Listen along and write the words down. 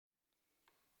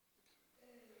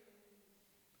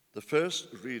The first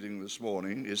reading this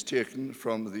morning is taken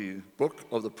from the book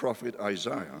of the prophet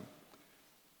Isaiah,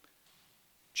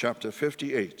 chapter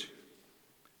 58,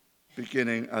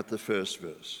 beginning at the first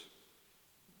verse.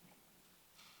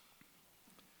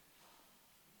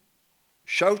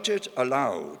 Shout it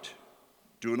aloud,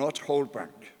 do not hold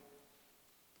back.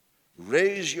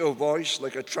 Raise your voice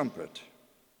like a trumpet.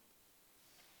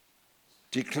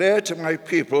 Declare to my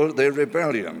people their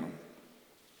rebellion,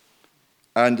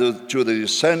 and to the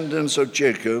descendants of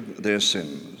Jacob their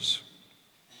sins.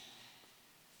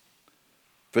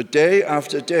 For day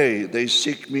after day they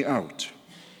seek me out.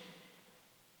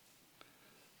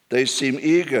 They seem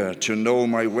eager to know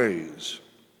my ways,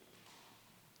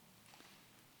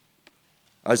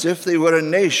 as if they were a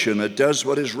nation that does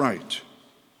what is right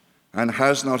and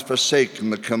has not forsaken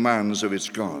the commands of its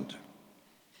God.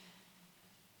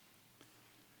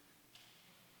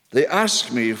 They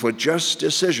ask me for just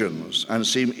decisions and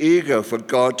seem eager for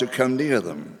God to come near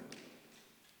them.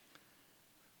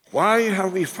 Why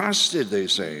have we fasted, they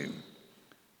say,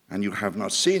 and you have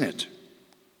not seen it?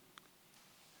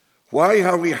 Why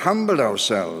have we humbled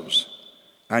ourselves,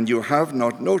 and you have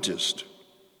not noticed?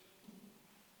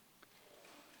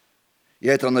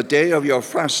 Yet on the day of your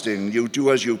fasting, you do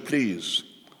as you please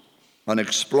and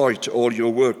exploit all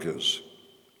your workers.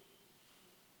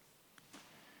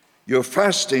 Your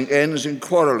fasting ends in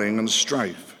quarreling and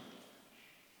strife,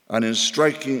 and in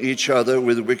striking each other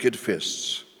with wicked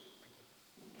fists.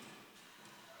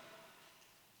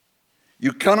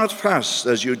 You cannot fast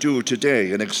as you do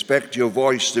today and expect your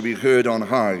voice to be heard on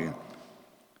high.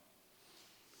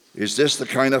 Is this the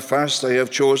kind of fast I have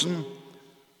chosen?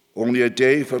 Only a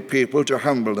day for people to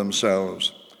humble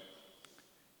themselves.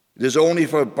 It is only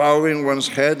for bowing one's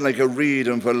head like a reed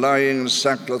and for lying in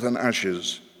sackcloth and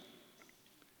ashes.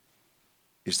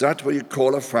 Is that what you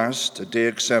call a fast, a day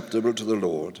acceptable to the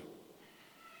Lord?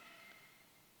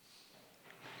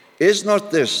 Is not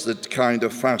this the kind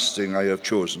of fasting I have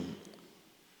chosen?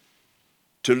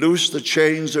 To loose the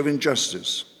chains of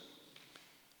injustice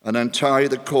and untie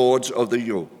the cords of the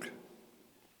yoke,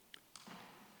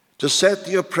 to set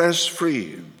the oppressed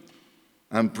free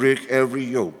and break every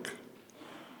yoke?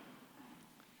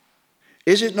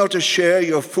 Is it not to share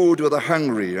your food with the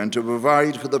hungry and to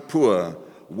provide for the poor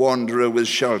wanderer with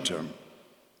shelter?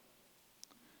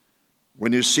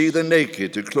 When you see the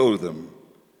naked, to clothe them,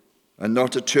 and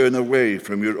not to turn away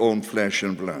from your own flesh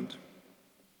and blood.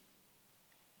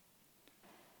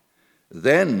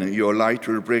 Then your light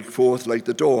will break forth like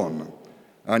the dawn,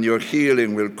 and your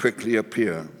healing will quickly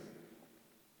appear.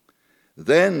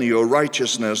 Then your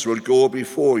righteousness will go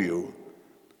before you,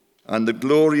 and the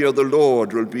glory of the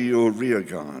Lord will be your rear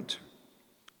guard.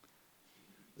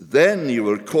 Then you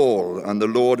will call, and the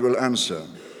Lord will answer.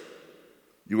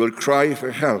 You will cry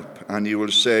for help, and you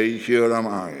will say, "Here am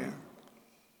I."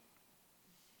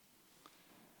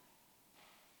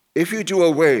 If you do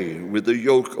away with the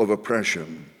yoke of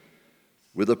oppression,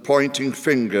 with the pointing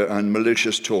finger and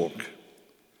malicious talk,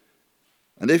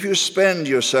 and if you spend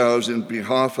yourselves in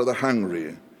behalf of the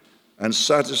hungry and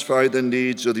satisfy the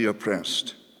needs of the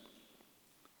oppressed,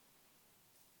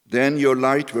 then your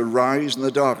light will rise in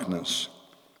the darkness,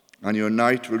 and your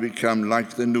night will become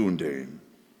like the noonday.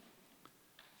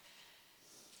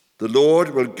 The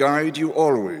Lord will guide you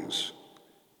always.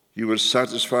 He will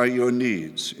satisfy your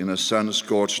needs in a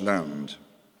sun-scorched land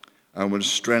and will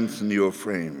strengthen your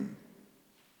frame.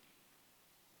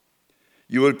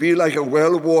 You will be like a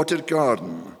well-watered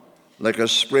garden, like a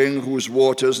spring whose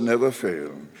waters never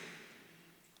fail.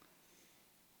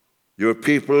 Your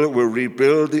people will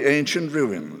rebuild the ancient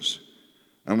ruins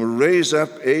and will raise up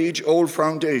age-old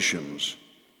foundations.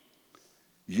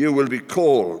 You will be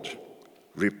called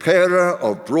repairer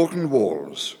of broken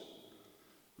walls,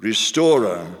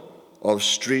 restorer of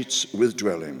streets with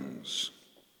dwellings.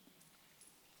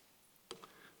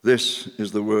 This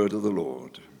is the word of the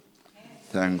Lord.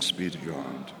 Thanks be to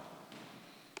God.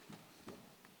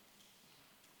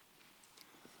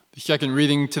 The second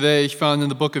reading today is found in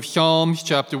the book of Psalms,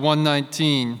 chapter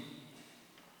 119.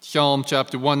 Psalm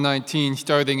chapter 119,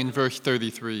 starting in verse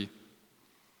 33.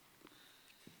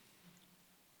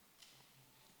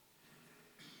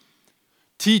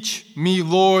 Teach me,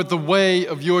 Lord, the way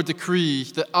of your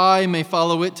decrees, that I may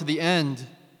follow it to the end.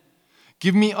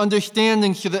 Give me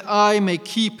understanding so that I may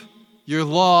keep your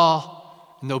law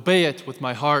and obey it with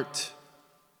my heart.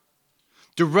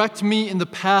 Direct me in the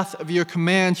path of your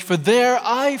commands, for there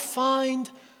I find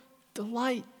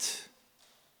delight.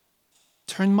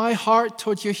 Turn my heart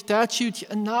towards your statutes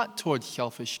and not towards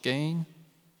selfish gain.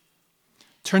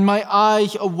 Turn my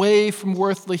eyes away from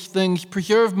worthless things.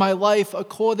 Preserve my life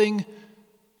according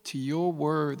to your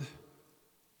word.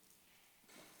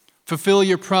 Fulfill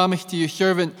your promise to your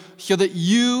servant so that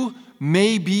you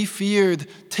may be feared.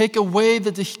 Take away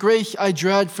the disgrace I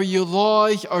dread, for your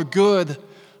laws are good.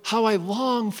 How I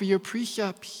long for your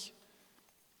precepts.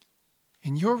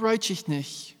 In your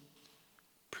righteousness,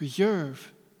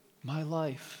 preserve my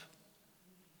life.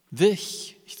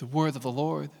 This is the word of the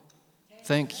Lord.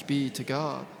 Thanks be to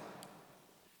God.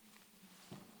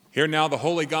 Hear now the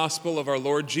holy gospel of our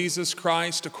Lord Jesus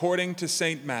Christ according to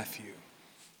St. Matthew.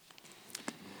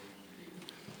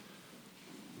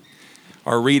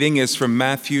 Our reading is from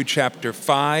Matthew chapter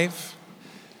 5,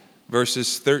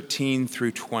 verses 13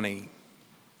 through 20.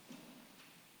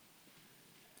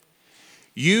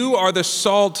 You are the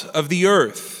salt of the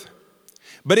earth,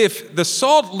 but if the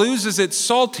salt loses its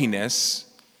saltiness,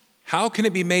 how can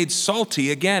it be made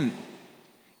salty again?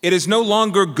 It is no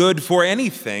longer good for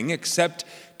anything except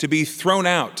to be thrown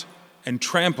out and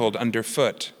trampled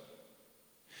underfoot.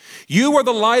 You are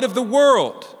the light of the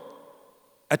world.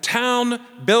 A town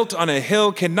built on a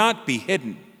hill cannot be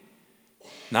hidden.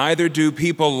 Neither do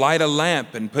people light a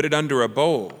lamp and put it under a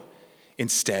bowl.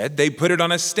 Instead, they put it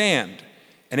on a stand,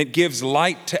 and it gives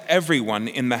light to everyone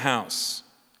in the house.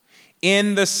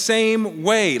 In the same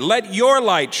way, let your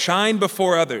light shine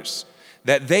before others,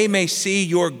 that they may see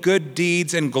your good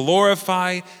deeds and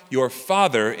glorify your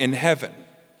Father in heaven.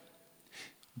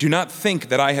 Do not think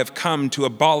that I have come to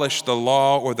abolish the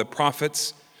law or the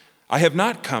prophets. I have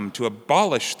not come to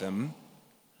abolish them,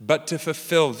 but to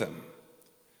fulfill them.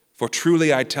 For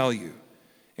truly I tell you,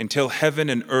 until heaven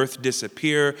and earth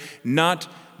disappear, not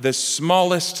the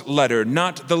smallest letter,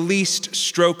 not the least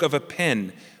stroke of a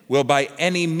pen will by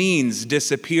any means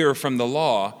disappear from the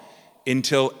law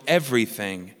until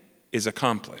everything is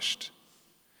accomplished.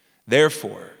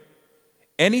 Therefore,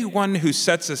 anyone who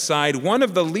sets aside one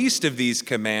of the least of these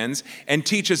commands and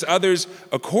teaches others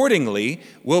accordingly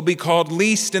will be called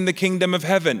least in the kingdom of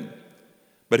heaven.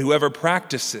 But whoever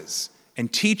practices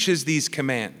and teaches these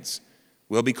commands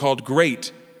will be called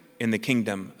great in the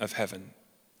kingdom of heaven.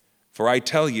 For I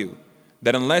tell you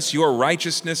that unless your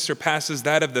righteousness surpasses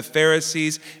that of the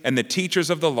Pharisees and the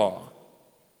teachers of the law,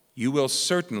 you will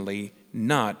certainly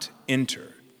not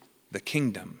enter the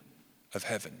kingdom of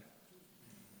heaven.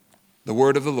 The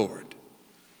word of the Lord.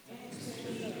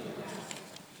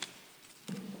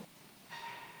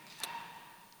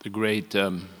 The great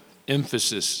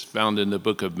emphasis found in the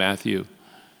book of Matthew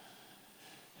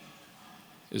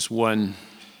is one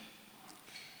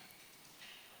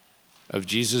of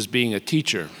Jesus being a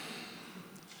teacher.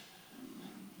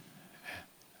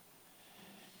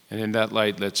 And in that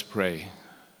light, let's pray.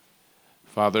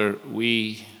 Father,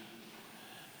 we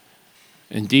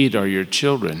indeed are your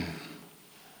children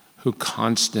who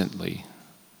constantly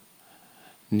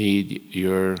need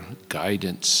your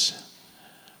guidance.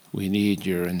 We need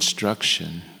your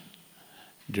instruction,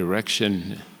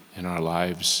 direction in our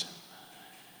lives.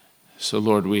 So,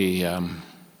 Lord, we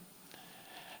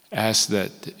ask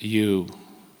that you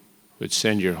would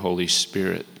send your Holy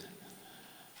Spirit,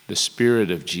 the Spirit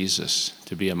of Jesus,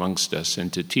 to be amongst us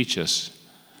and to teach us,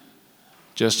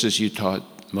 just as you taught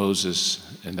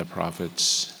Moses and the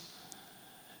prophets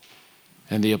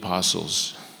and the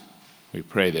apostles. We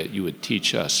pray that you would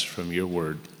teach us from your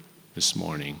word this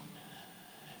morning,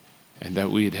 and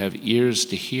that we'd have ears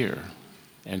to hear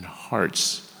and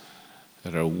hearts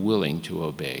that are willing to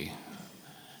obey.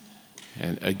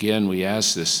 And again, we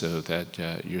ask this so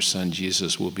that your Son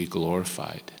Jesus will be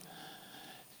glorified,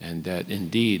 and that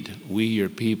indeed we, your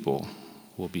people,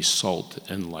 will be salt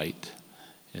and light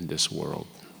in this world.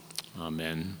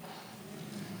 Amen.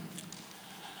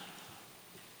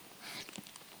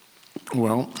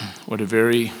 Well, what a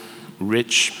very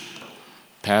rich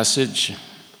passage.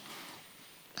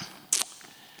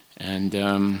 And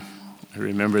I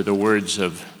remember the words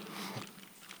of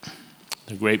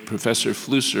the great Professor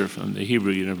Flusser from the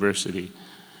Hebrew University,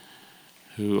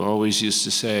 who always used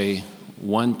to say,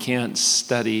 one can't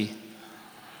study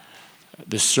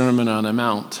the Sermon on the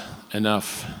Mount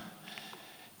enough.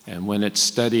 And when it's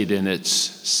studied in its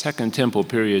Second Temple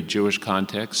period Jewish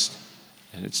context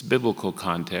and its biblical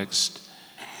context,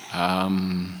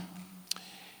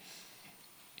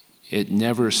 it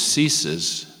never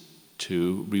ceases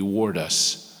to reward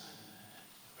us.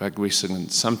 In fact, we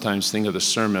sometimes think of the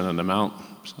Sermon on the Mount,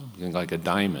 something like a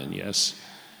diamond, yes?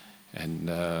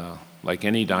 And like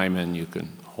any diamond, you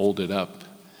can hold it up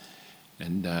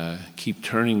and keep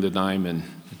turning the diamond,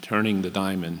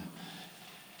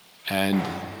 And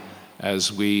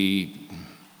as we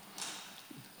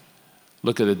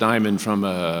look at a diamond from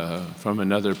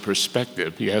another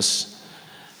perspective, yes,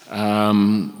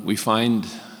 we find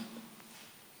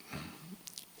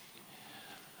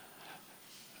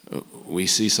we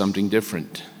see something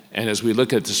different. And as we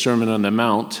look at the Sermon on the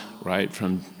Mount, right,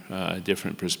 from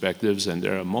different perspectives, and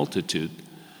there are a multitude,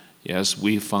 yes,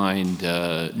 we find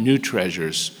new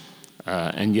treasures,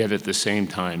 and yet at the same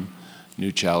time,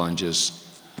 new challenges.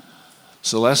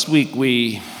 So last week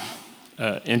we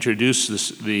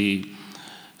introduced the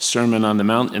Sermon on the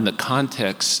Mount in the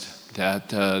context that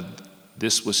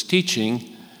this was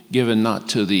teaching given not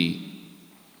to the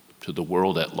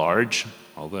world at large,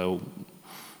 although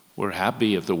we're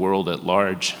happy if the world at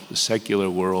large, the secular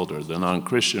world or the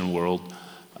non-Christian world,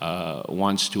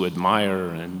 wants to admire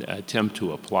and attempt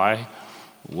to apply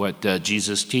what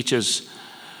Jesus teaches.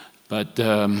 But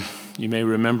you may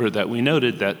remember that we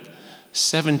noted that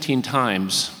 17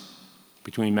 times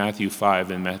between Matthew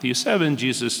 5 and Matthew 7,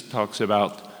 Jesus talks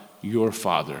about your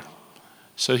Father.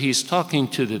 So he's talking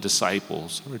to the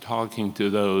disciples, or talking to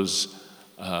those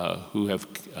who have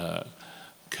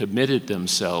committed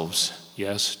themselves,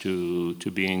 yes, to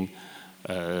being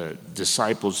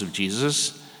disciples of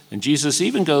Jesus. And Jesus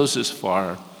even goes as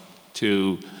far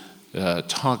to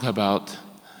talk about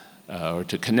or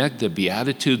to connect the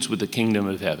Beatitudes with the kingdom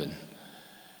of heaven.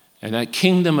 And that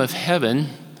kingdom of heaven,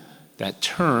 that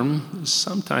term is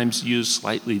sometimes used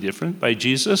slightly different by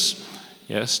Jesus,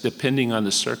 yes, depending on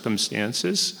the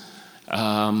circumstances.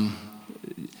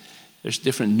 There's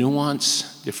different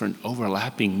nuance, different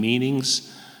overlapping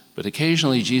meanings, but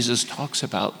occasionally Jesus talks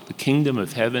about the kingdom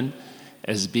of heaven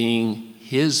as being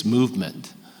his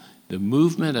movement, the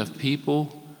movement of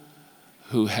people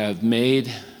who have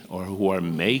made or who are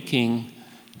making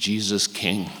Jesus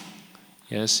king.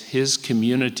 Yes, his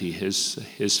community,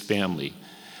 his family,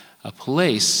 a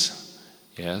place,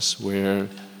 yes, where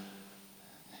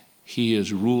he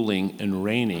is ruling and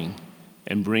reigning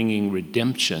and bringing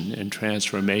redemption and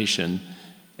transformation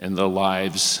in the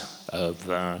lives of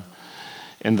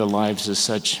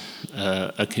such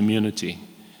a community.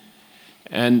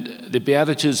 And the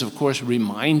Beatitudes, of course,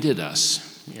 reminded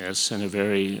us, yes, in a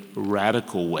very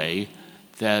radical way,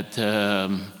 that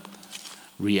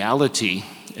reality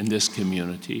in this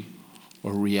community,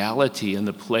 or reality in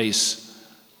the place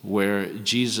where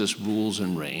Jesus rules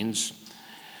and reigns,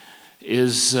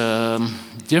 is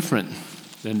different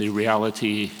than the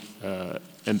reality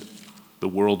in the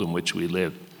world in which we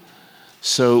live.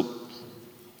 So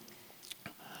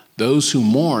those who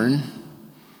mourn,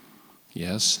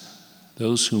 yes,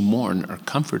 those who mourn are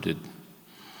comforted.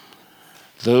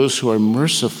 Those who are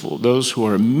merciful, those who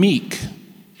are meek,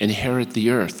 inherit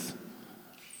the earth.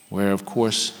 Where, of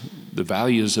course, the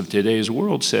values of today's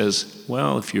world says,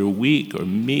 well, if you're weak or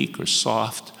meek or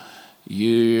soft,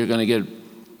 you're going to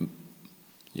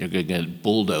get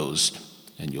bulldozed,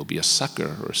 and you'll be a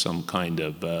sucker or some kind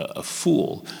of a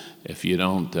fool if you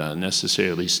don't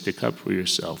necessarily stick up for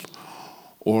yourself.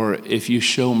 Or if you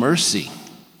show mercy,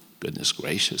 goodness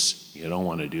gracious, you don't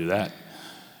want to do that,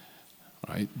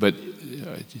 right? But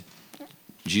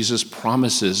Jesus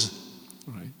promises,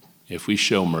 right, if we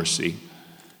show mercy,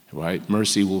 right,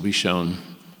 mercy will be shown.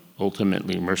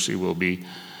 Ultimately, mercy will be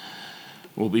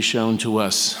shown to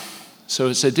us. So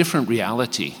it's a different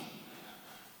reality.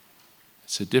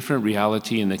 It's a different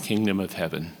reality in the kingdom of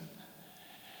heaven.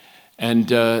 And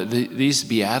these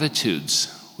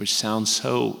Beatitudes, which sound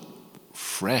so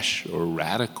fresh or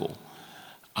radical,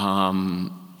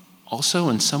 also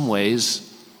in some ways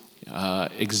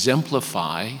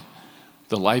exemplify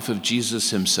the life of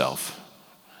Jesus himself.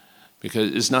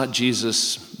 Because is not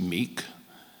Jesus meek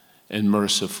and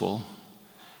merciful?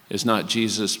 Is not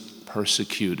Jesus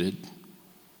persecuted?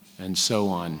 And so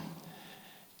on.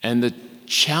 And the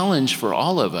challenge for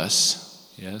all of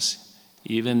us, yes,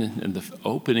 even in the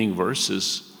opening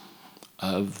verses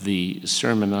of the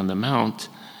Sermon on the Mount,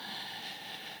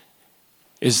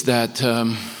 is that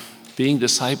being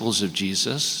disciples of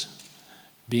Jesus,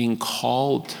 being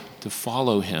called to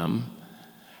follow him,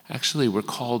 actually we're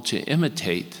called to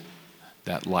imitate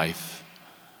that life,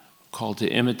 called to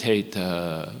imitate,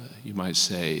 you might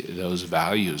say, those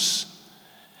values.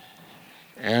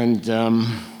 And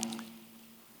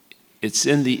it's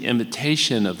in the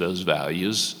imitation of those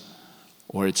values,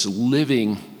 or it's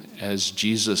living as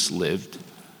Jesus lived,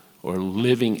 or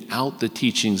living out the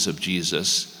teachings of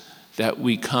Jesus, that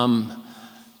we're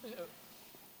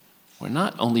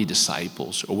not only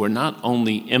disciples, or we're not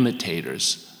only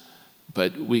imitators,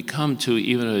 but we come to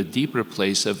even a deeper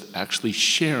place of actually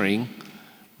sharing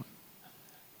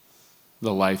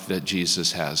the life that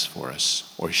Jesus has for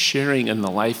us, or sharing in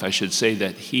the life, I should say,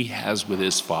 that he has with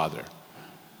his Father.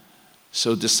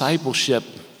 So discipleship,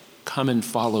 come and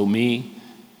follow me,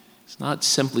 it's not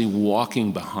simply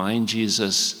walking behind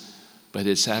Jesus, but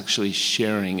it's actually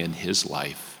sharing in his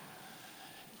life.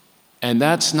 And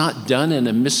that's not done in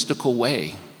a mystical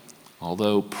way.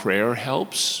 Although prayer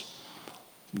helps,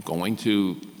 going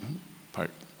to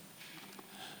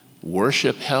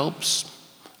worship helps,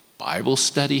 Bible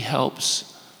study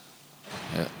helps.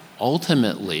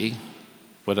 Ultimately,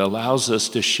 what allows us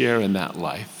to share in that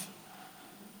life,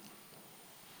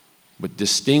 what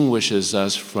distinguishes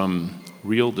us from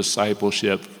real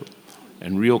discipleship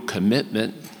and real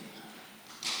commitment,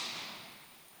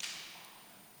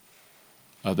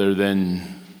 other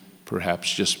than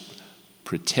perhaps just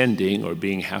pretending or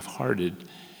being half-hearted,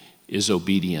 is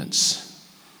obedience.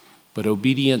 But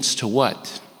obedience to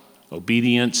what?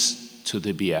 Obedience to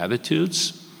the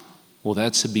Beatitudes? Well,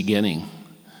 that's the beginning.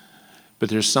 But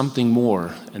there's something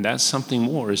more, and that something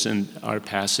more is in our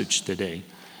passage today.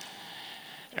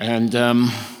 And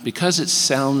because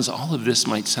all of this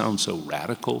might sound so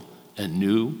radical and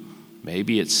new,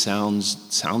 maybe it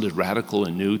sounded radical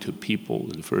and new to people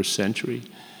in the first century,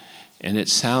 and it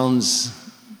sounds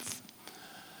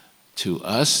to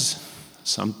us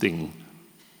something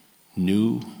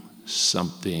new,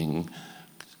 something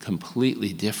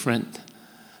completely different,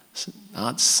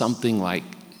 not something like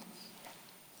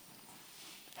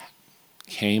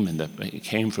came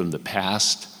from the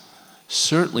past,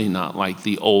 certainly not like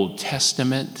the Old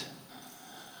Testament,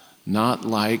 not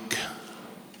like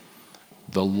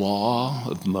the law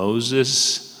of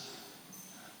Moses.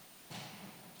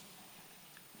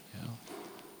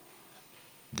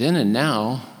 Then and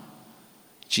now,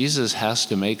 Jesus has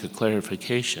to make a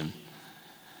clarification.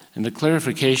 And the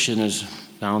clarification is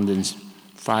found in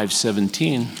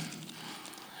 5:17.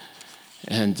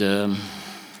 And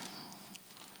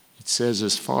it says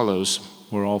as follows.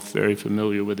 We're all very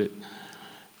familiar with it.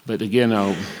 But again,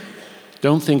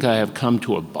 don't think I have come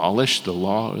to abolish the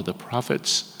law or the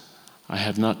prophets. I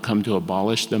have not come to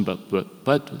abolish them,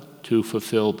 but to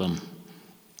fulfill them.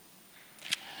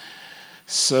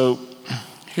 So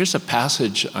here's a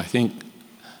passage, I think,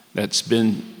 that's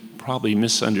been probably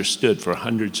misunderstood for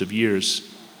hundreds of years,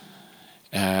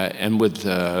 and with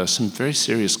some very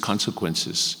serious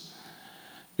consequences.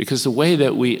 Because the way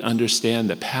that we understand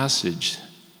the passage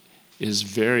is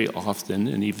very often,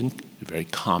 and even very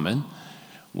common,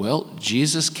 well,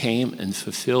 Jesus came and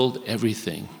fulfilled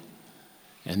everything,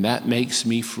 and that makes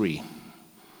me free.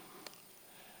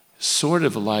 Sort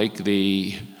of like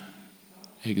the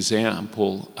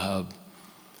example of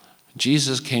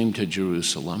Jesus came to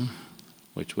Jerusalem,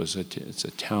 which was it's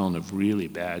a town of really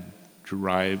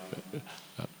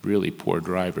really poor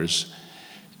drivers,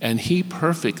 and he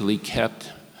perfectly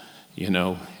kept, in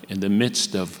the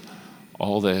midst of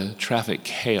all the traffic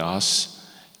chaos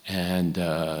and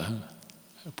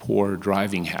poor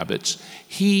driving habits,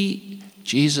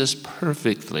 Jesus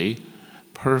perfectly,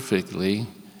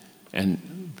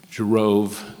 and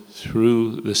drove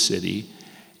through the city,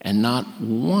 and not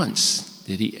once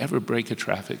did he ever break a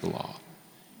traffic law.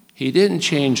 He didn't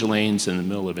change lanes in the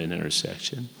middle of an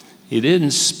intersection. He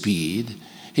didn't speed.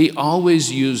 He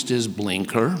always used his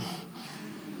blinker.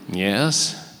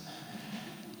 Yes.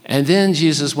 And then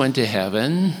Jesus went to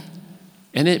heaven,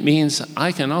 and it means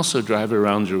I can also drive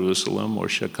around Jerusalem or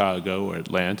Chicago or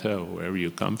Atlanta or wherever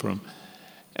you come from,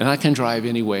 and I can drive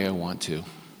any way I want to.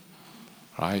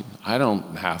 Right? I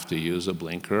don't have to use a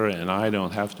blinker, and I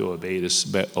don't have to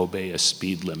obey a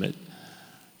speed limit.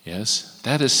 Yes,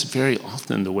 that is very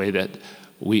often the way that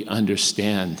we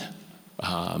understand.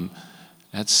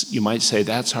 You might say,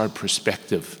 that's our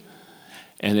perspective.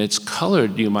 And it's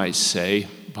colored, you might say,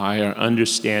 by our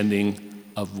understanding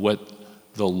of what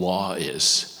the law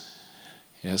is.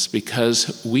 Yes,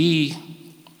 because we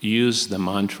use the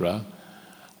mantra,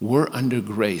 we're under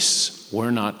grace, we're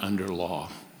not under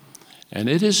law. And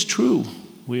it is true,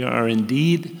 we are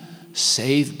indeed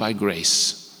saved by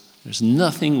grace. There's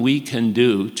nothing we can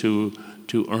do to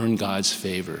earn God's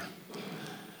favor.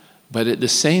 But at the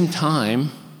same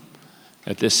time,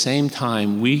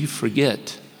 we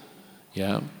forget,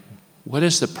 what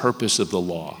is the purpose of the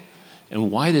law?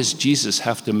 And why does Jesus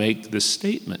have to make this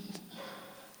statement?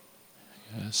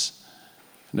 Yes.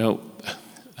 No,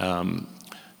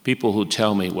 people who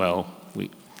tell me,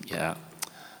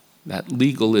 that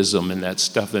legalism and that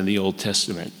stuff in the Old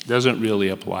Testament doesn't really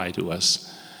apply to us.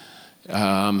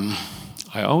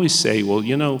 I always say,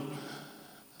 in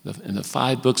the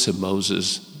 5 books of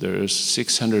Moses, there's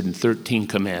 613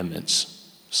 commandments,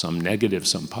 some negative,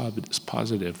 some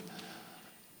positive.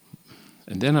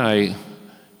 And then I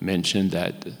mentioned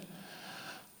that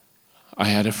I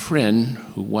had a friend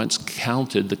who once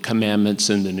counted the commandments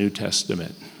in the New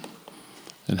Testament.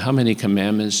 And how many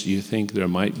commandments do you think there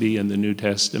might be in the New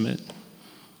Testament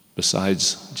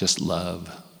besides just love?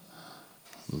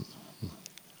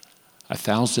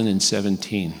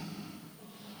 1,017.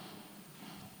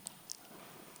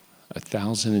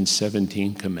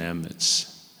 1,017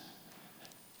 commandments.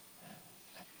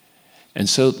 And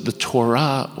so the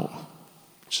Torah,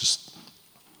 just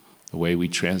the way we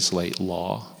translate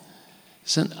law,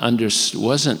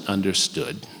 wasn't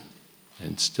understood,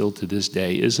 and still to this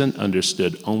day isn't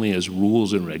understood only as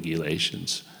rules and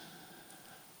regulations,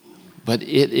 but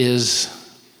it is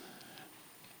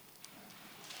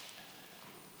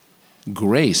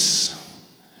grace,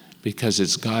 because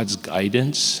it's God's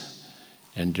guidance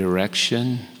and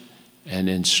direction and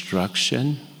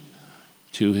instruction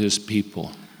to his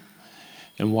people.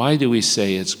 And why do we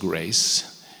say it's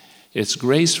grace? It's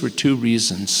grace for two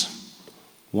reasons.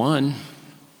 One,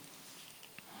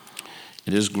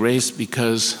 it is grace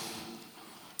because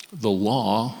the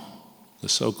law, the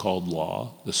so-called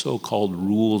law, the so-called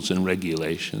rules and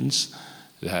regulations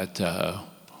that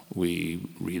we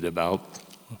read about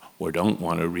or don't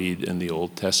want to read in the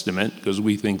Old Testament because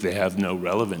we think they have no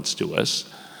relevance to us,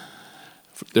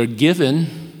 they're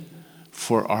given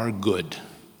for our good.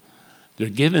 They're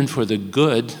given for the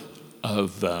good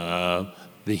of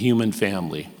the human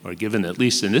family, or given, at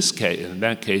least in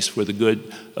that case, for the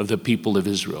good of the people of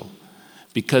Israel.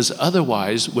 Because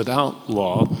otherwise, without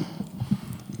law,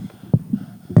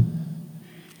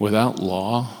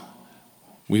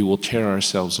 we will tear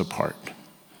ourselves apart,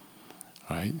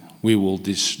 right? We will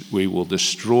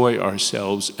destroy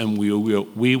ourselves, and we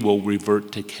will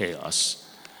revert to chaos.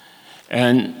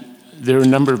 And there are a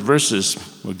number of verses,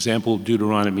 for example,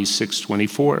 Deuteronomy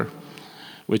 6:24,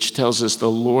 which tells us the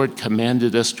Lord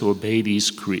commanded us to obey these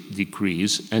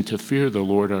decrees and to fear the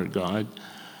Lord our God,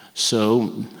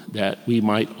 so that we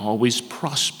might always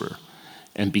prosper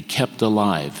and be kept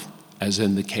alive, as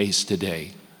in the case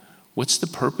today. What's the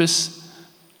purpose?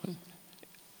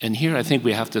 And here I think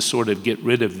we have to sort of get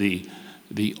rid of the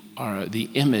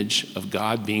image of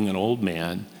God being an old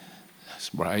man,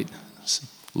 right?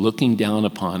 Looking down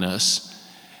upon us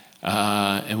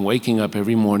and waking up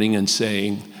every morning and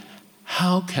saying,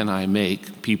 how can I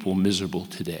make people miserable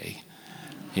today?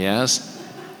 Yes?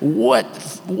 What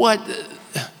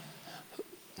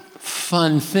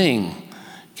fun thing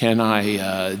can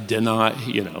I deny,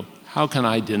 how can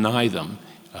I deny them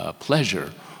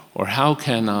pleasure? Or how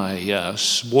can I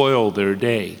spoil their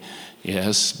day,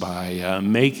 yes, by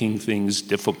making things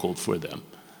difficult for them?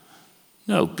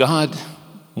 No, God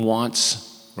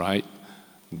wants, right?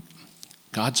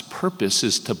 God's purpose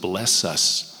is to bless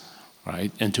us,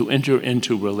 right? And to enter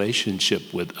into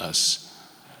relationship with us.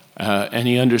 And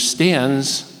he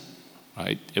understands,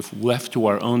 right, if left to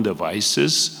our own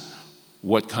devices,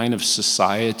 what kind of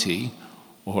society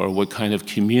or what kind of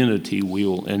community we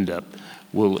will end up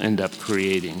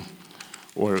creating.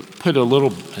 Or put a little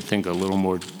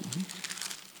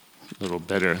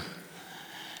better,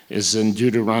 is in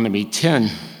Deuteronomy 10,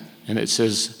 and it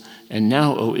says, "And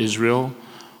now, O Israel,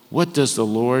 what does the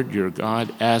Lord your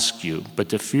God ask you, but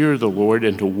to fear the Lord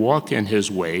and to walk in his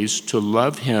ways, to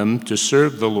love him, to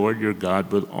serve the Lord your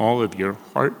God with all of your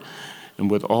heart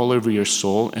and with all of your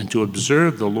soul, and to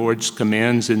observe the Lord's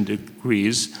commands and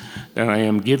decrees that I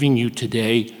am giving you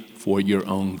today for your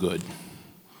own good."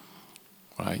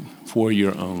 Right? For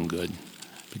your own good.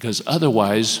 Because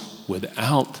otherwise,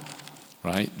 without,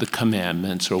 right, the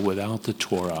commandments or without the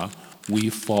Torah,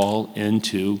 we fall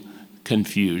into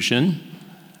confusion.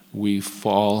 We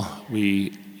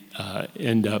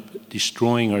end up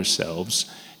destroying ourselves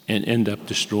and end up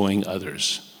destroying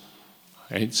others.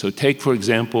 Right? So take, for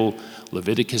example,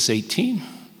 Leviticus 18,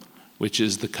 which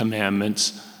is the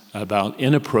commandments about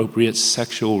inappropriate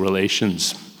sexual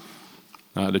relations.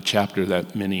 Not a chapter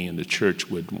that many in the church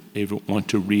would even want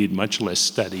to read, much less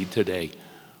study today.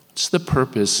 What's the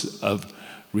purpose of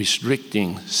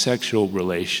restricting sexual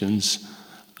relations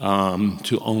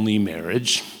to only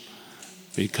marriage?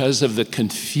 Because of the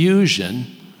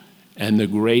confusion and the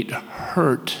great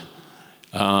hurt,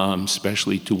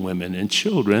 especially to women and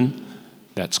children,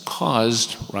 that's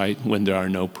caused, right, when there are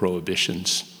no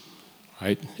prohibitions.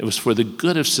 Right? It was for the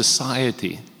good of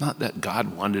society, not that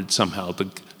God wanted somehow to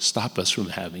stop us from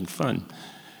having fun.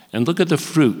 And look at the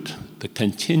fruit, the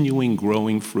continuing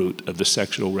growing fruit of the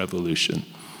sexual revolution.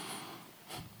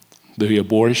 The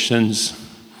abortions,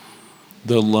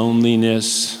 the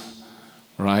loneliness,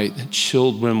 right?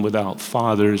 Children without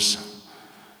fathers,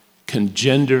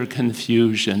 gender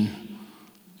confusion,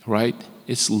 right?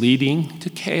 It's leading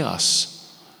to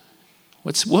chaos.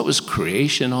 What was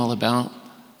creation all about?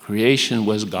 Creation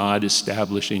was God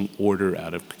establishing order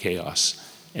out of chaos.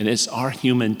 And it's our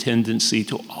human tendency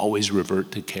to always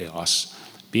revert to chaos,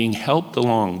 being helped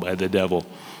along by the devil,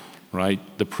 right?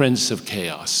 The prince of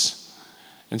chaos.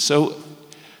 And so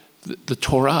the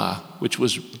Torah, which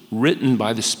was written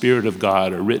by the Spirit of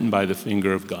God or written by the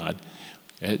finger of God,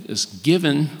 it is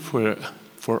given for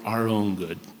our own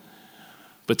good.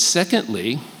 But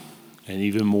secondly, and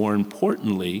even more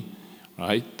importantly,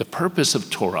 right, the purpose of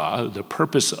Torah, the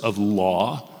purpose of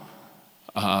law,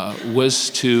 was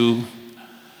to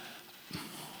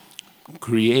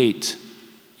create,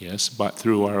 yes, but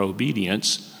through our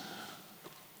obedience,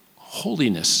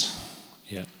 holiness.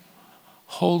 Yeah,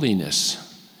 holiness.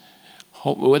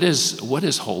 What is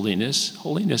holiness?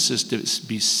 Holiness is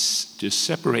to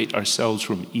separate ourselves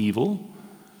from evil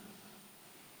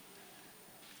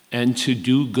and to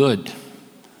do good.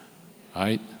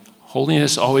 Right?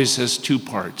 Holiness always has two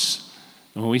parts.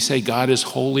 And when we say God is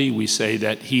holy, we say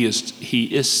that He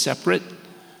is separate,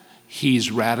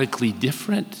 He's radically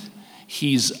different,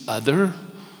 He's other,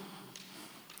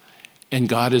 and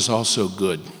God is also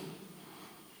good.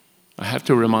 I have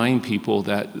to remind people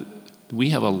that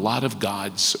we have a lot of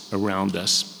gods around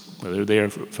us, whether they are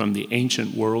from the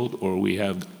ancient world or we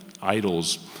have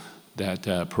idols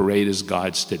that parade as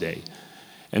gods today.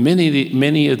 And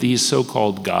many of these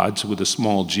so-called gods with a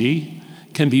small g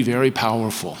can be very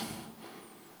powerful,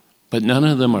 but none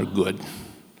of them are good.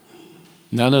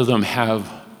 None of them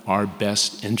have our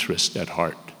best interest at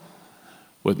heart.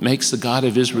 What makes the God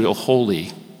of Israel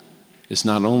holy is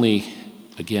not only,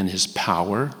 again, His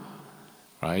power,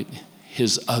 right,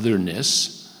 His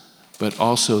otherness, but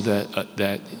also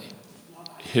that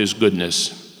His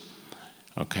goodness.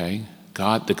 Okay?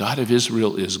 The God of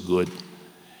Israel is good.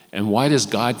 And why does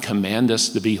God command us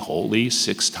to be holy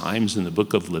 6 times in the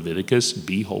book of Leviticus?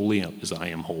 Be holy as I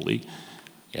am holy.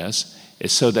 Yes?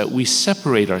 It's so that we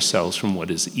separate ourselves from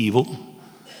what is evil,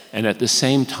 and at the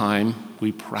same time,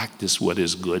 we practice what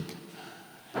is good.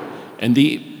 And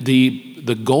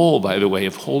the goal, by the way,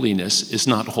 of holiness is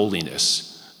not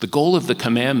holiness. The goal of the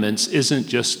commandments isn't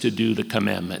just to do the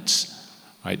commandments,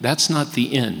 right? That's not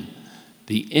the end.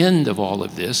 The end of all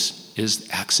of this is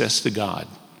access to God.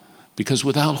 Because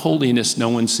without holiness, no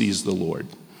one sees the Lord.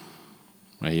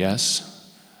 Right?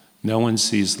 Yes? No one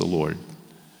sees the Lord.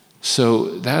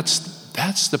 So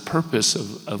that's the purpose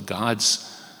of God's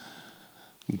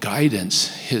guidance,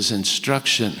 His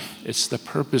instruction. It's the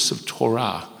purpose of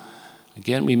Torah.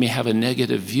 Again, we may have a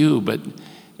negative view, but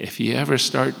if you ever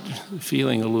start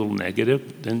feeling a little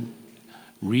negative, then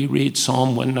reread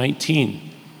Psalm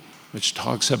 119, which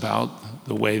talks about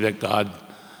the way that God,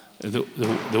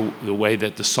 the way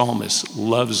that the psalmist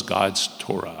loves God's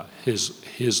Torah,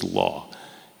 his law,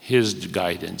 His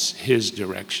guidance, His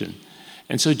direction.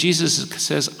 And so Jesus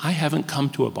says, I haven't come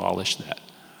to abolish that,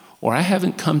 or I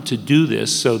haven't come to do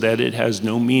this so that it has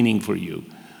no meaning for you,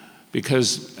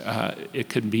 because it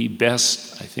can be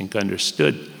best, I think,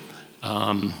 understood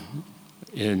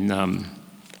in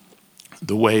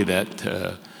the way that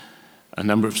a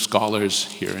number of scholars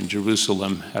here in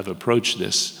Jerusalem have approached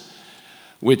this,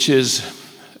 which is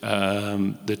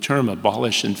the term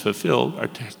abolish and fulfill are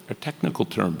technical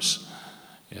terms.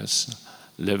 Yes,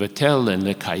 levatel and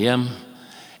lekayem.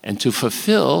 And to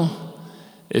fulfill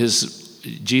is,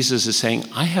 Jesus is saying,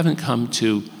 I haven't come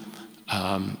to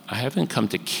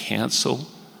cancel,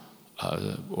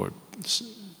 or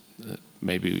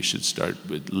maybe we should start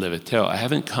with levatel. I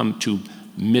haven't come to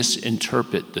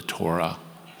misinterpret the Torah,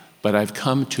 but I've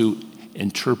come to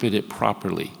interpret it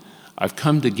properly. I've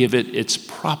come to give it its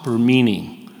proper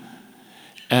meaning.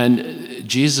 And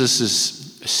Jesus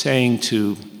is saying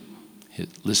to his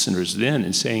listeners then,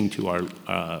 and saying to our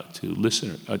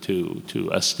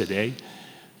to us today,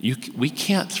 we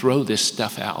can't throw this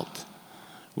stuff out.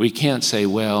 We can't say,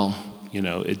 well,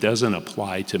 it doesn't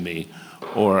apply to me,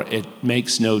 or it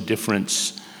makes no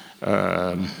difference.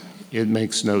 It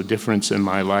makes no difference in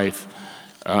my life.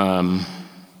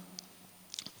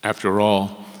 After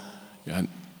all,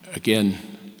 again,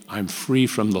 I'm free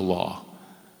from the law.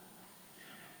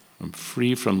 I'm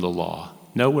free from the law.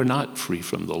 No, we're not free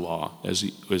from the law as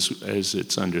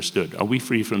it's understood. Are we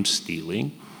free from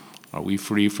stealing? Are we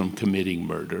free from committing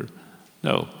murder?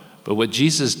 No. But what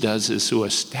Jesus does is to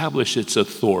establish its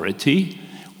authority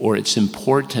or its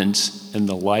importance in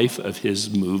the life of His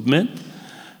movement.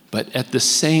 But at the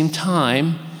same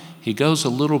time, He goes a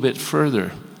little bit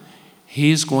further.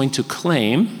 He's going to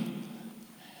claim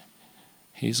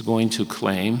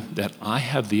that I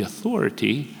have the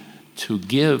authority to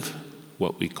give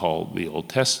what we call the Old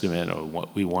Testament, or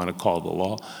what we want to call the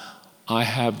law. I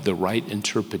have the right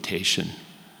interpretation.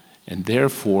 And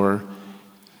therefore,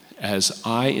 as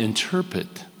I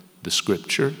interpret the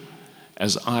Scripture,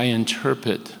 as I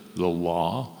interpret the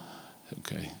law,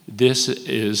 okay, this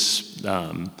is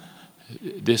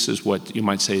this is what you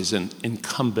might say is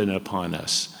incumbent upon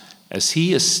us. As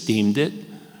he esteemed it,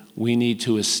 we need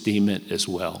to esteem it as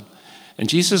well. And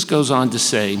Jesus goes on to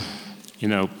say,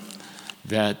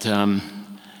 that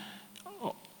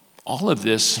all of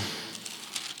this,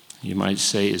 you might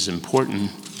say, is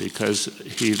important because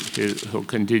he'll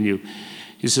continue.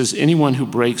 He says, anyone who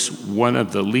breaks one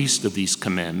of the least of these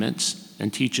commandments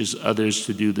and teaches others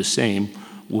to do the same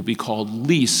will be called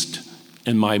least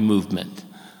in my movement.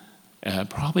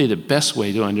 Probably the best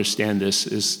way to understand this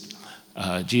is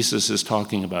Jesus is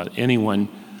talking about anyone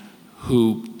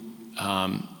who,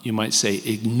 you might say,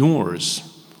 ignores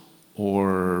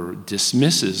or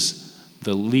dismisses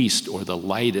the least or the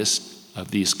lightest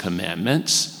of these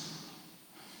commandments.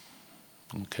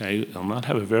 Okay, they'll not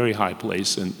have a very high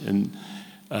place in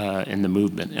the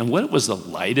movement. And what was the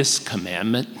lightest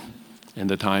commandment in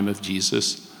the time of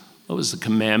Jesus? What was the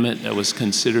commandment that was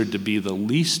considered to be the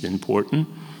least important?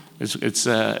 It's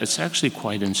actually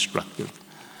quite instructive.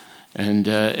 And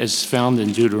it's found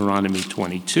in Deuteronomy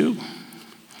 22.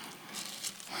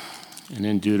 And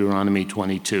in Deuteronomy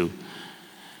 22,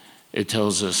 it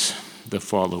tells us the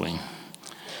following.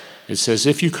 It says,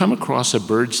 if you come across a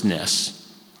bird's nest,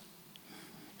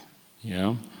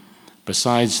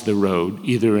 besides the road,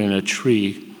 either in a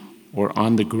tree or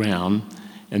on the ground,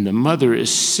 and the mother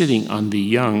is sitting on the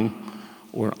young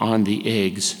or on the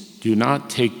eggs, do not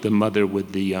take the mother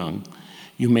with the young.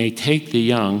 You may take the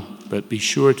young, but be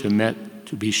sure to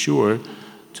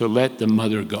let the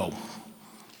mother go.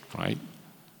 Right?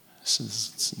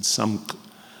 Some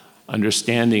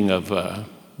understanding of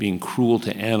being cruel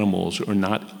to animals or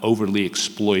not overly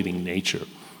exploiting nature.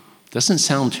 Doesn't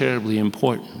sound terribly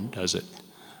important, does it?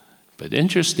 But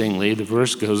interestingly, the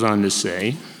verse goes on to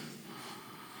say,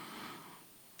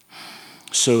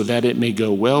 so that it may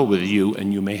go well with you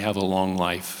and you may have a long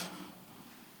life.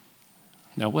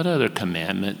 Now, what other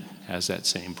commandment has that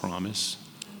same promise?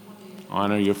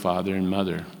 Honor your father and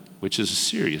mother, which is a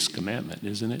serious commandment,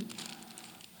 isn't it?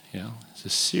 Yeah, it's a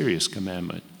serious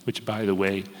commandment, which, by the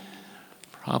way,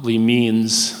 probably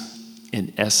means,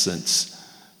 in essence,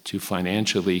 to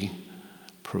financially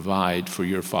provide for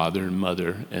your father and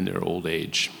mother in their old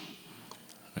age.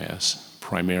 Yes,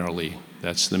 primarily,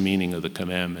 that's the meaning of the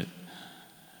commandment.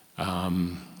 It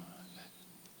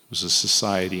was a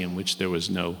society in which there was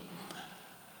no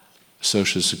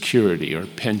Social Security or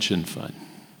pension fund.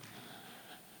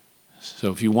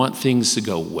 So if you want things to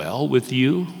go well with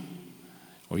you,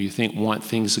 or you want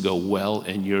things to go well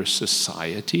in your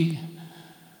society,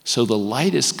 so the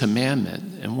lightest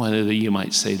commandment, and one of the, you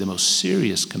might say, the most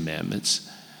serious commandments,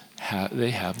 they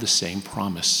have the same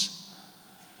promise.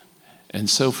 And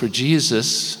so for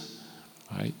Jesus,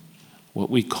 right, what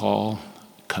we call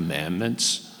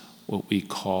commandments, what we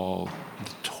call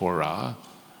the Torah,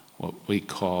 what we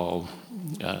call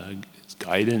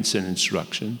guidance and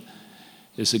instruction,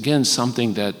 is again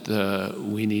something that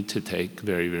we need to take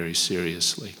very, very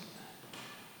seriously.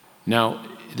 Now,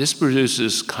 this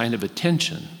produces kind of a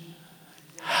tension.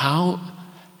 How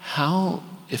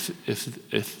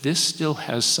if this still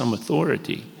has some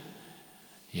authority,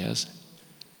 yes,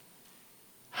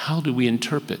 how do we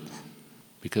interpret?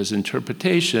 Because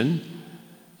interpretation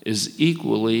is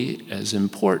equally as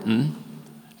important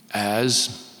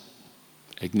as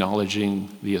acknowledging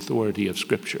the authority of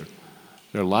Scripture.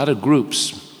 There are a lot of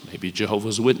groups, maybe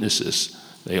Jehovah's Witnesses,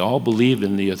 they all believe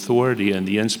in the authority and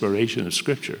the inspiration of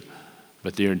Scripture,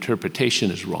 but their interpretation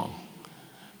is wrong.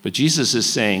 But Jesus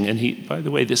is saying, and by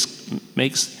the way, this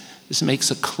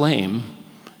makes a claim,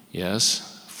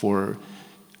 yes, for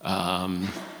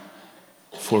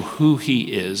who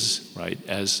he is, right,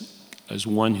 as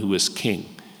one who is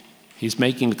king. He's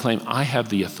making the claim, I have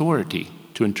the authority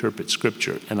to interpret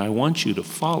Scripture, and I want you to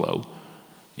follow,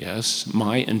 yes,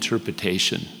 my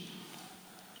interpretation.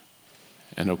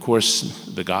 And of course,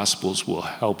 the Gospels will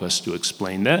help us to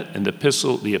explain that, and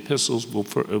the epistles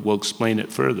will explain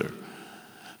it further.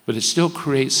 But it still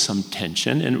creates some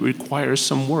tension, and it requires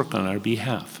some work on our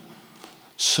behalf.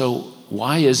 So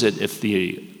why is it, if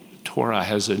the Torah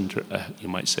has, you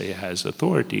might say, has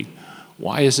authority,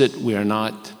 why is it we are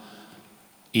not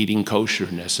eating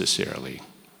kosher necessarily?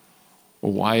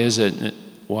 Or why isn't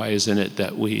it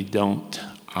that we don't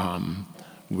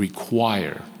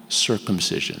require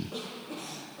circumcision?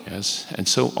 Yes, and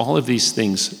so all of these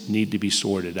things need to be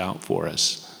sorted out for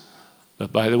us.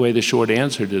 But by the way, the short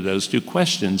answer to those two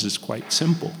questions is quite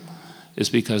simple. It's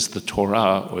because the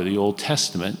Torah, or the Old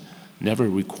Testament, never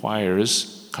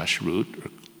requires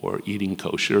kashrut, or eating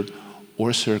kosher,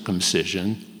 or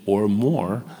circumcision, or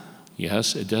more.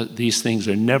 Yes, these things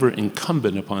are never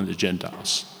incumbent upon the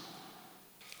Gentiles.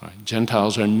 Right?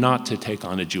 Gentiles are not to take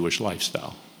on a Jewish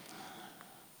lifestyle.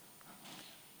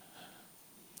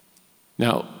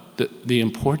 Now, the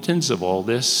importance of all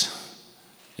this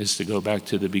is to go back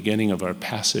to the beginning of our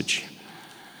passage.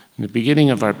 In the beginning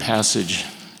of our passage,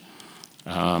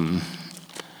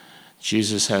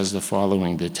 Jesus has the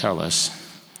following to tell us.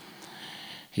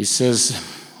 He says,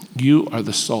 "You are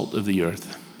the salt of the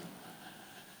earth."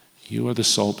 You are the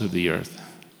salt of the earth.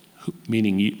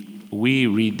 Meaning, we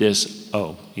read this,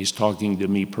 oh, he's talking to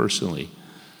me personally.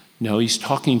 No, he's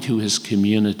talking to his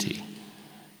community.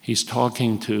 He's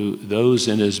talking to those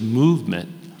in his movement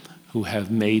who have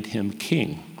made him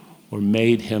king or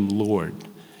made him Lord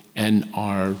and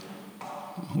are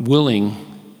willing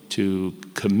to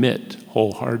commit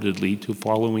wholeheartedly to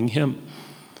following him.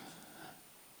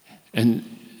 And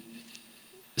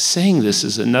saying this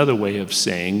is another way of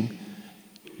saying,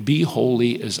 be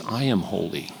holy as I am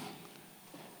holy.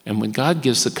 And when God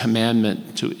gives the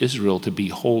commandment to Israel to be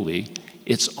holy,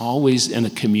 it's always in a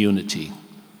community.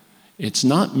 It's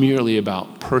not merely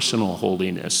about personal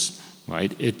holiness,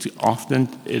 right? It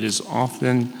is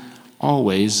often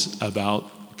always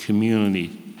about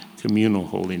communal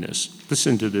holiness.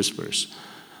 Listen to this verse.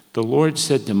 The Lord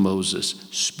said to Moses,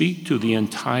 "Speak to the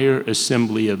entire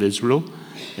assembly of Israel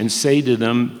and say to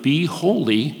them, 'Be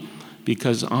holy,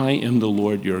 because I am the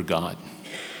Lord your God.'"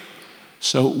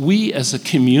 So we as a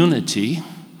community,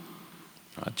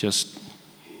 not just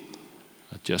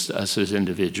us as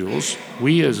individuals,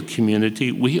 we as a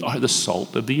community, we are the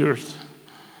salt of the earth.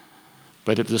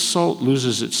 But if the salt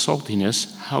loses its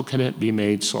saltiness, how can it be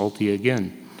made salty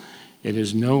again? It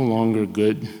is no longer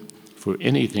good for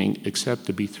anything except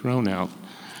to be thrown out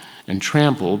and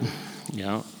trampled,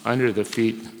 under the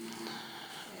feet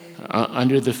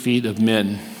of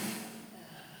men.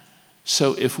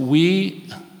 So if we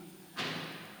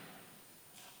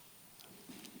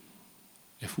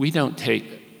don't take,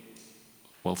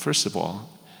 well, first of all,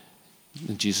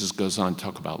 Jesus goes on to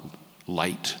talk about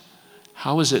light.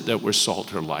 How is it that we're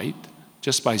salt or light?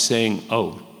 Just by saying,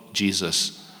 "Oh,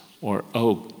 Jesus," or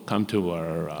 "Oh, come to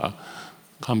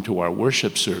our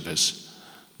worship service."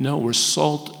 No, we're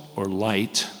salt or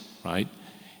light, right?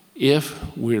 If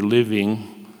we're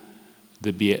living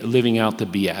out the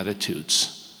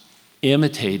Beatitudes,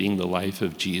 imitating the life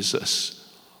of Jesus,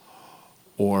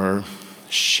 or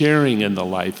sharing in the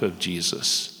life of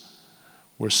Jesus.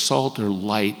 We're salt or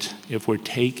light if we're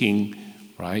taking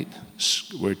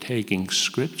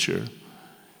Scripture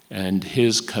and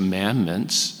his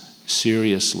commandments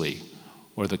seriously,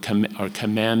 or our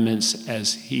commandments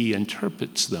as he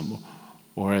interprets them,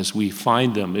 or as we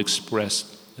find them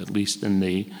expressed, at least in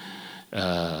the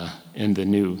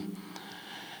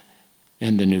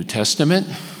New Testament.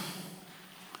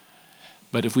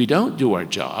 But if we don't do our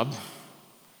job,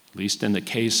 at least in the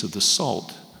case of the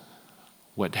salt,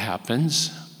 what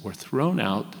happens? We're thrown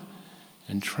out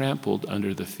and trampled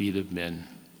under the feet of men.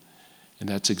 And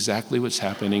that's exactly what's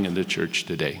happening in the church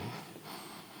today.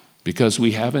 Because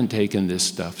we haven't taken this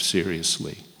stuff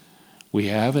seriously. We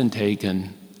haven't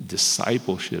taken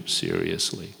discipleship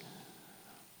seriously.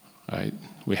 Right?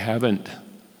 We haven't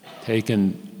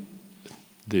taken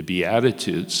the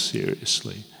Beatitudes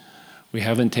seriously. We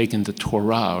haven't taken the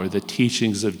Torah or the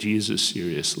teachings of Jesus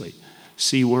seriously.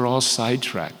 See, we're all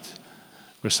sidetracked.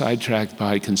 We're sidetracked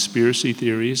by conspiracy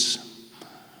theories.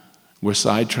 We're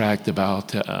sidetracked about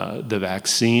the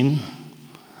vaccine.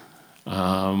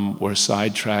 We're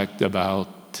sidetracked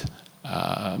about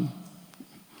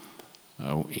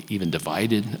even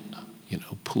divided,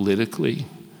 politically,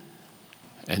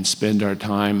 and spend our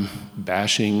time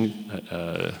bashing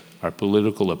our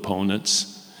political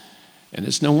opponents. And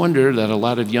it's no wonder that a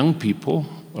lot of young people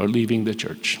are leaving the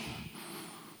church.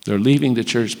 They're leaving the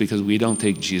church because we don't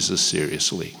take Jesus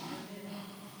seriously.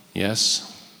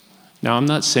 Yes? Now, I'm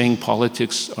not saying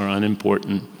politics are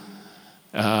unimportant.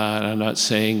 I'm not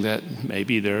saying that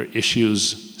maybe there are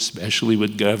issues, especially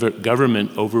with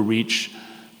government overreach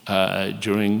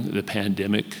during the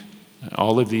pandemic.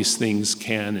 All of these things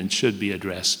can and should be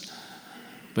addressed.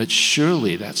 But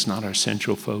surely that's not our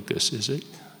central focus, is it?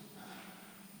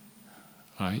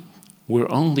 Right? We're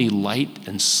only light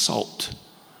and salt,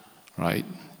 right?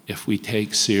 If we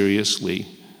take seriously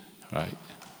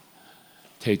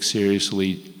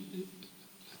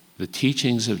the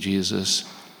teachings of Jesus,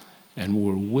 and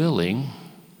we're willing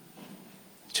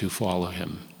to follow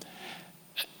him.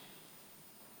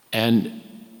 And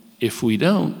if we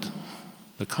don't,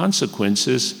 the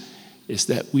consequences is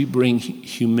that we bring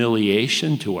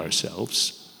humiliation to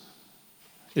ourselves.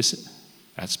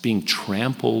 That's being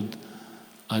trampled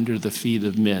under the feet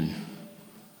of men.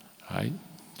 Right?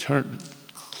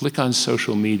 Click on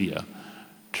social media.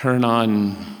 turn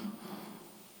on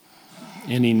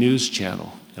any news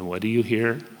channel, and what do you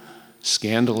hear?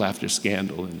 Scandal after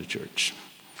scandal in the church,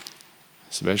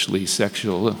 especially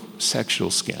sexual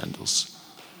scandals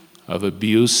of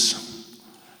abuse,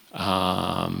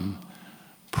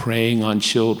 preying on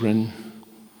children,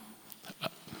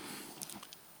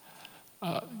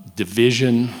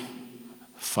 division,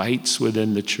 fights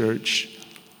within the church,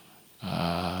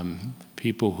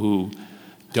 people who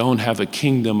don't have a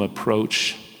kingdom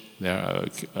approach. There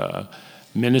are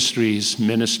ministers,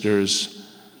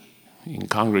 and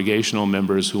congregational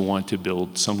members who want to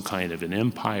build some kind of an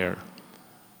empire,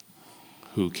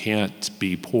 who can't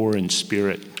be poor in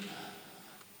spirit.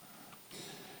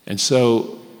 And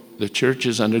so the church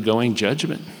is undergoing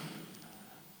judgment,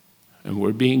 and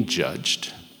we're being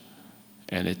judged,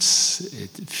 and it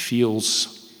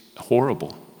feels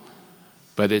horrible.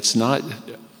 But it's not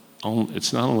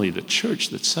only the church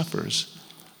that suffers.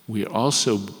 We're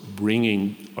also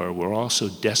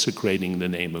desecrating the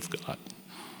name of God.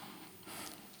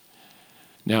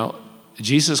 Now,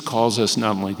 Jesus calls us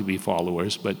not only to be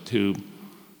followers, but to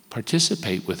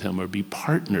participate with him or be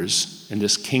partners in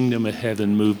this kingdom of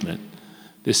heaven movement.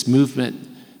 This movement,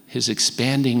 his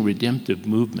expanding redemptive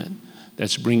movement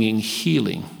that's bringing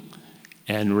healing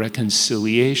and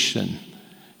reconciliation,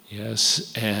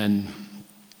 yes, and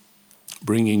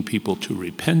bringing people to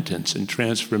repentance and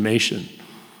transformation.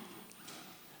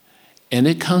 And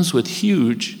it comes with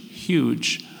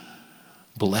huge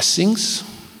blessings.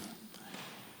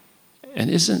 And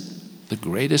isn't the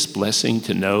greatest blessing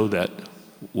to know that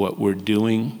what we're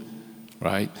doing,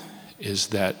 right, is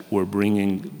that we're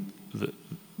bringing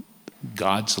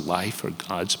God's life or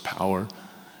God's power,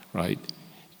 right,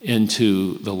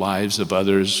 into the lives of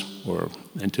others or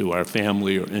into our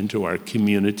family or into our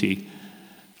community,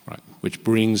 right, which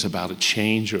brings about a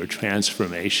change or a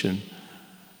transformation.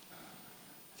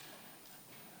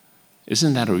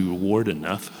 Isn't that a reward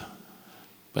enough?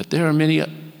 But there are many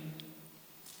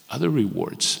other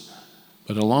rewards.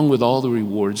 But along with all the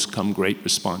rewards come great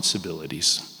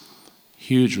responsibilities,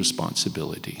 huge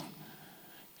responsibility.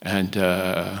 And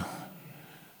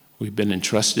we've been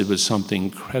entrusted with something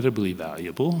incredibly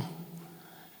valuable,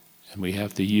 and we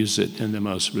have to use it in the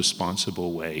most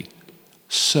responsible way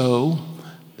so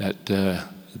that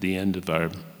at the end of our,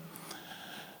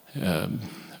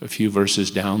 a few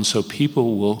verses down, so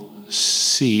people will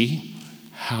see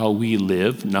how we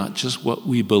live, not just what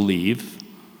we believe,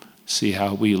 see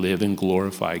how we live and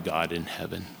glorify God in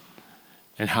heaven.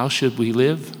 And how should we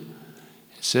live?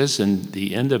 It says in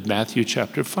the end of Matthew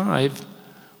chapter 5,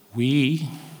 we,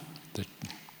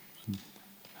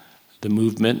 the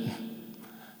movement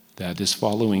that is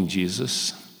following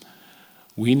Jesus,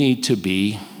 we need to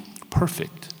be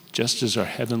perfect, just as our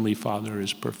Heavenly Father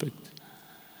is perfect.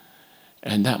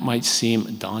 And that might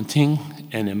seem daunting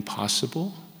and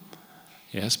impossible,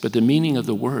 yes, but the meaning of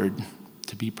the word,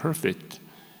 to be perfect,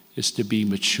 is to be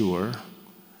mature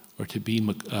or to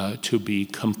be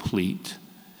complete.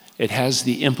 It has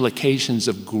the implications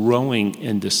of growing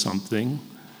into something.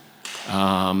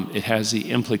 It has the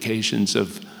implications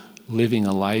of living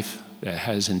a life that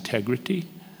has integrity,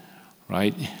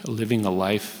 right? Living a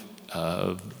life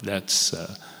that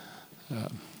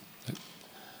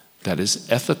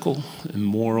is ethical and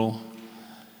moral.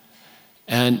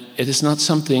 And it is not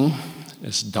something,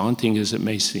 as daunting as it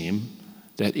may seem,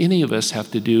 that any of us have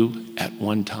to do at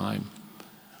one time.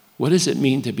 What does it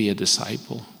mean to be a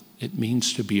disciple? It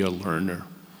means to be a learner.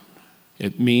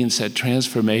 It means that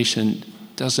transformation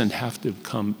doesn't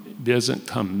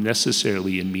come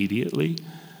necessarily immediately,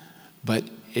 but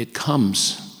it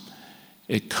comes.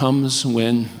 It comes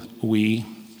when we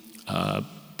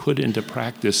put into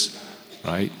practice,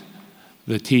 right,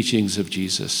 the teachings of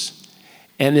Jesus.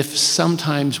 And if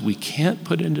sometimes we can't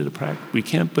put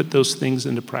those things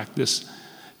into practice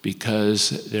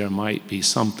because there might be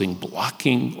something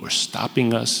blocking or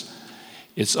stopping us,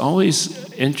 it's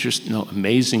always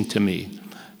amazing to me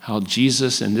how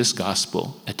Jesus in this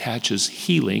gospel attaches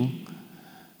healing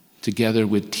together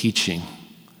with teaching.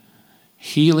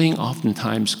 Healing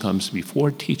oftentimes comes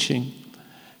before teaching,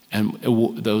 and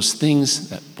those things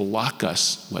that block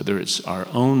us, whether it's our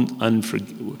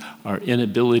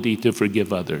inability to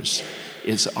forgive others,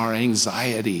 it's our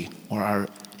anxiety or our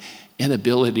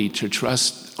inability to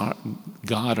trust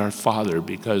God our Father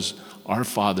because our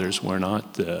fathers were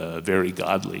not very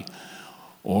godly,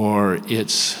 or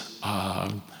it's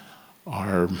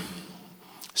our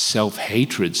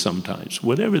self-hatred sometimes.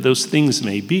 Whatever those things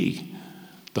may be,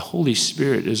 the Holy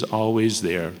Spirit is always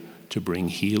there to bring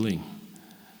healing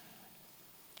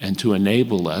and to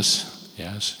enable us,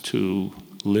 yes, to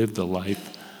live the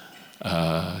life,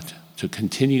 to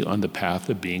continue on the path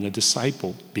of being a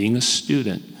disciple, being a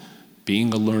student,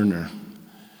 being a learner.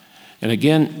 And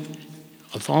again,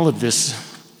 of all of this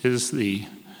is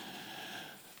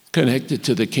connected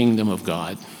to the kingdom of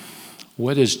God.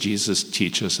 What does Jesus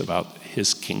teach us about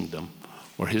his kingdom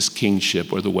or his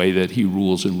kingship or the way that he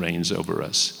rules and reigns over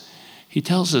us? He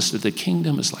tells us that the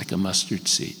kingdom is like a mustard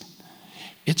seed.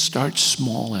 It starts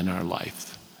small in our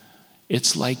life.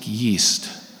 It's like yeast,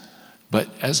 but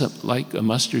like a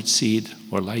mustard seed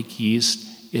or like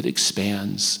yeast, it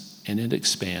expands and it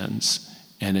expands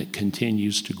and it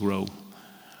continues to grow.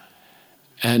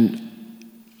 And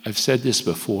I've said this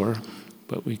before,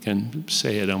 but we can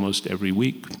say it almost every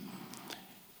week.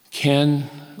 Can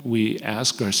we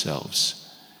ask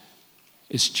ourselves,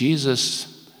 is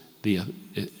Jesus,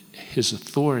 his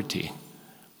authority,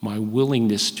 my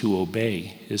willingness to obey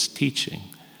his teaching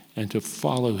and to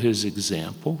follow his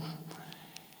example?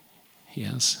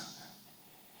 Yes.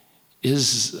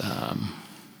 Is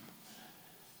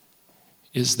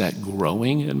that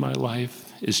growing in my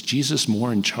life? Is Jesus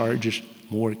more in charge,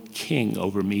 more king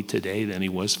over me today than he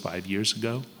was 5 years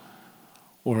ago?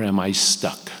 Or am I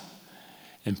stuck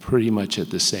and pretty much at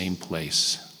the same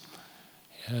place?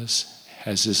 Yes.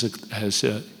 Has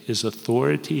his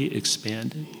authority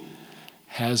expanded?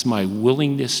 Has my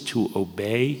willingness to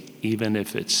obey, even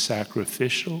if it's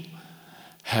sacrificial,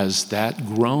 has that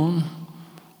grown?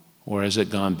 Or has it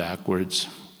gone backwards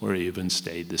or even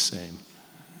stayed the same?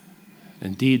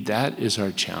 Indeed, that is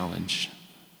our challenge.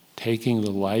 Taking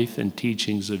the life and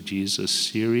teachings of Jesus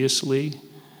seriously,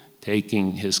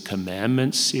 taking his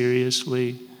commandments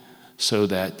seriously, so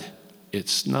that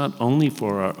it's not only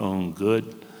for our own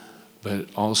good, but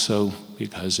also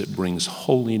because it brings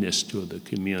holiness to the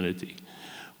community,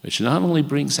 which not only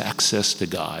brings access to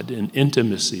God and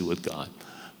intimacy with God,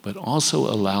 but also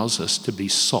allows us to be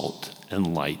salt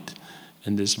and light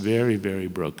in this very, very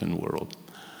broken world.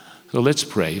 So let's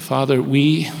pray. Father,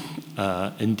 we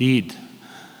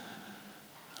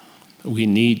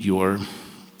need your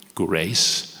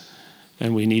grace,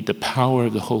 and we need the power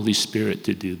of the Holy Spirit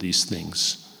to do these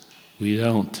things. We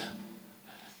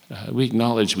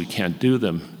acknowledge we can't do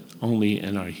them only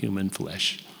in our human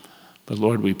flesh. But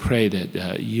Lord, we pray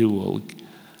that you will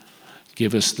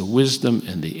give us the wisdom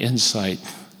and the insight,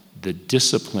 the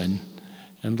discipline,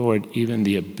 and Lord, even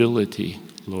the ability,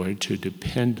 Lord, to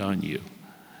depend on you,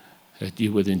 that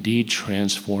you would indeed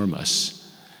transform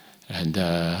us. And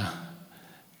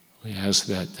we ask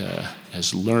that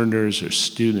as learners or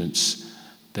students,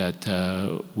 that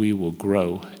we will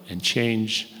grow and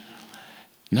change,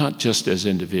 not just as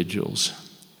individuals,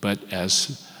 but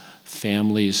as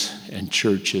families and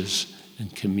churches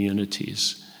and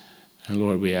communities. And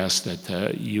Lord, we ask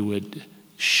that you would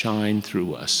shine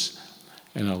through us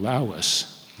and allow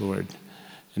us, Lord,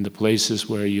 in the places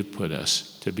where you put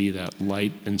us, to be that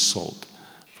light and salt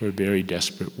for a very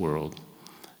desperate world.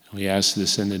 And we ask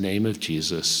this in the name of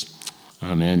Jesus.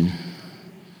 Amen.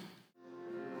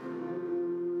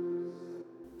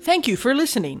 Thank you for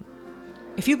listening.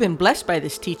 If you've been blessed by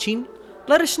this teaching,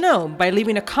 let us know by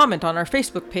leaving a comment on our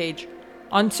Facebook page,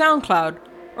 on SoundCloud,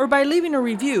 or by leaving a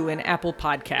review in Apple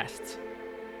Podcasts.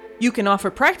 You can offer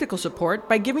practical support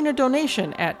by giving a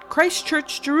donation at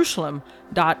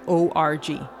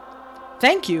christchurchjerusalem.org.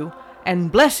 Thank you,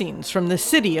 and blessings from the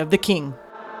City of the King.